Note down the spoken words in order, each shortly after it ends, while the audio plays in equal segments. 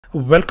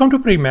Welcome to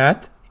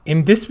PreMath.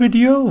 In this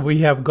video, we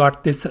have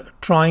got this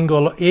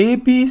triangle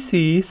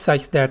ABC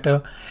such that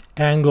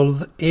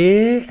angles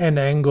A and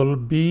angle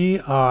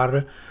B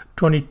are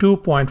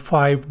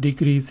 22.5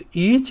 degrees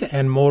each,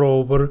 and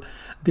moreover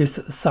this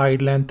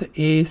side length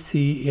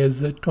AC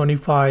is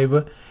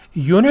 25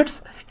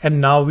 units. And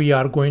now we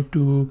are going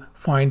to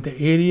find the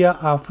area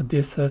of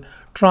this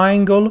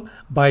triangle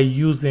by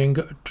using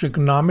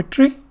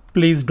trigonometry.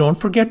 Please don't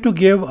forget to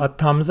give a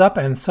thumbs up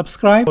and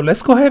subscribe. So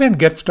let's go ahead and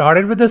get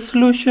started with the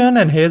solution.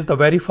 And here's the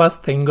very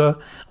first thing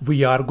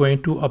we are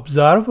going to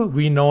observe.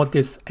 We know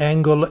this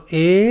angle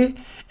A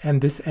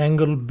and this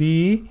angle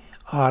B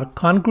are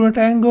congruent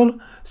angle.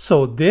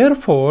 So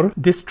therefore,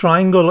 this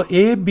triangle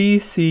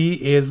ABC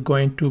is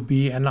going to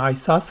be an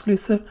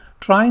isosceles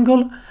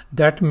triangle.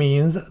 That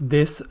means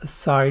this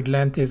side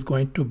length is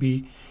going to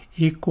be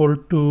equal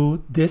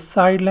to this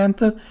side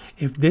length.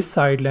 If this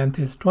side length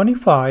is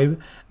 25,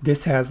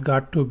 this has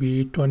got to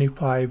be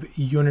 25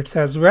 units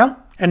as well.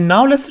 And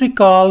now let's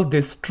recall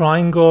this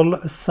triangle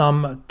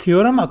sum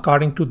theorem.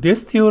 According to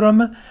this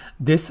theorem,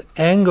 this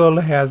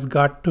angle has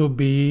got to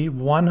be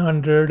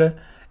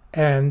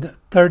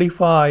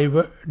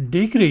 135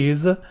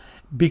 degrees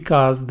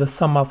because the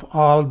sum of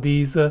all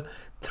these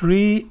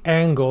three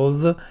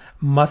angles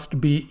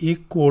must be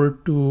equal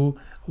to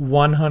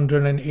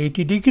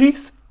 180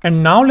 degrees.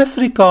 And now let's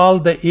recall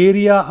the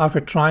area of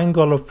a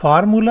triangle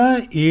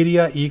formula.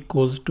 Area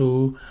equals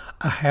to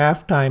a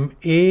half time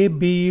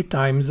AB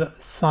times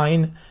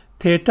sine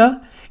theta.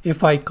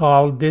 If I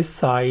call this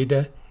side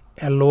a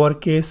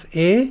lowercase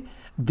a,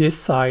 this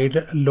side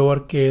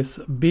lowercase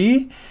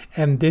b,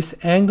 and this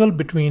angle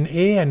between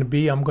A and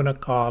B I'm going to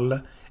call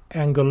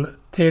angle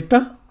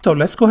theta. So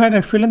let's go ahead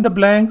and fill in the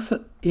blanks.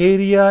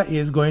 Area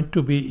is going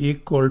to be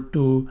equal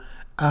to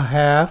a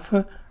half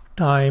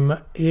time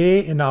A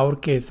in our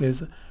case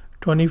is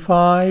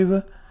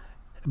 25,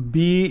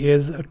 B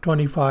is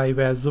 25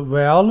 as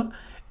well,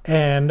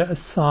 and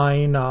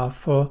sine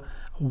of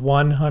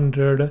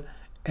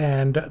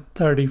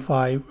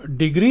 135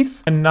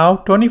 degrees. And now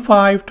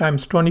 25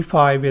 times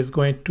 25 is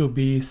going to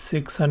be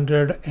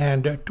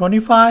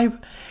 625,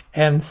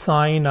 and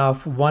sine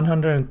of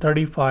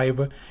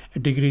 135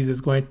 degrees is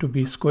going to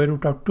be square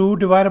root of 2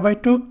 divided by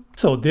 2.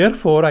 So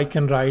therefore I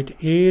can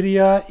write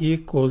area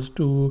equals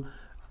to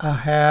a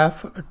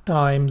half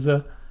times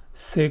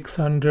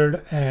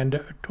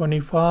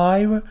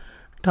 625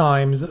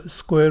 times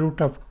square root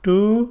of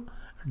 2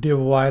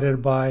 divided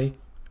by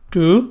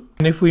 2.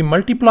 And if we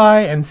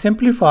multiply and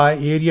simplify,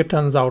 area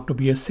turns out to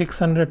be a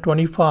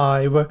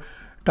 625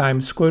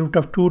 times square root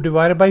of 2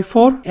 divided by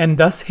 4. And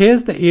thus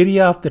here's the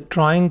area of the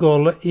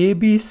triangle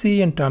ABC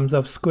in terms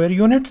of square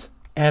units.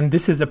 And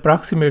this is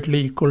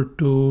approximately equal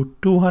to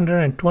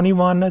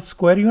 221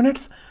 square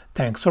units.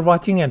 Thanks for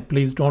watching, and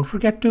please don't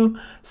forget to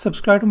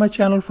subscribe to my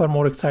channel for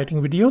more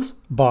exciting videos.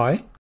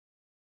 Bye.